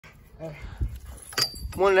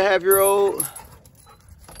1.5-year-old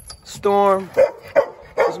Storm.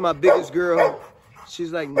 This is my biggest girl.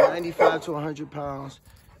 She's like 95 to 100 pounds.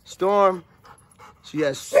 Storm, she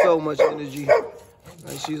has so much energy.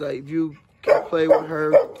 Like, she's like, if you can play with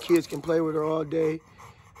her, kids can play with her all day.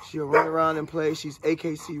 She'll run around and play. She's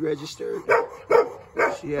AKC registered.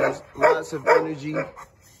 She has lots of energy.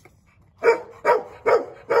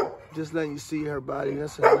 Just letting you see her body.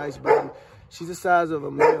 That's a nice body. She's the size of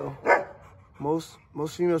a male. Most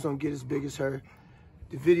females don't get as big as her.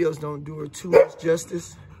 The videos don't do her too much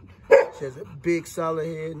justice. She has a big, solid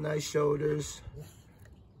head, nice shoulders,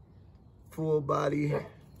 full body,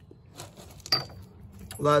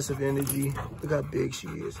 lots of energy. Look how big she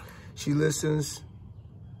is. She listens.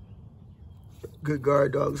 Good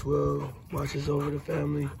guard dog as well. Watches over the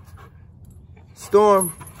family.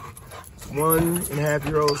 Storm,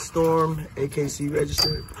 1.5-year-old Storm, AKC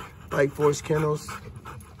registered, Bike Force Kennels.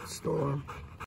 Storm.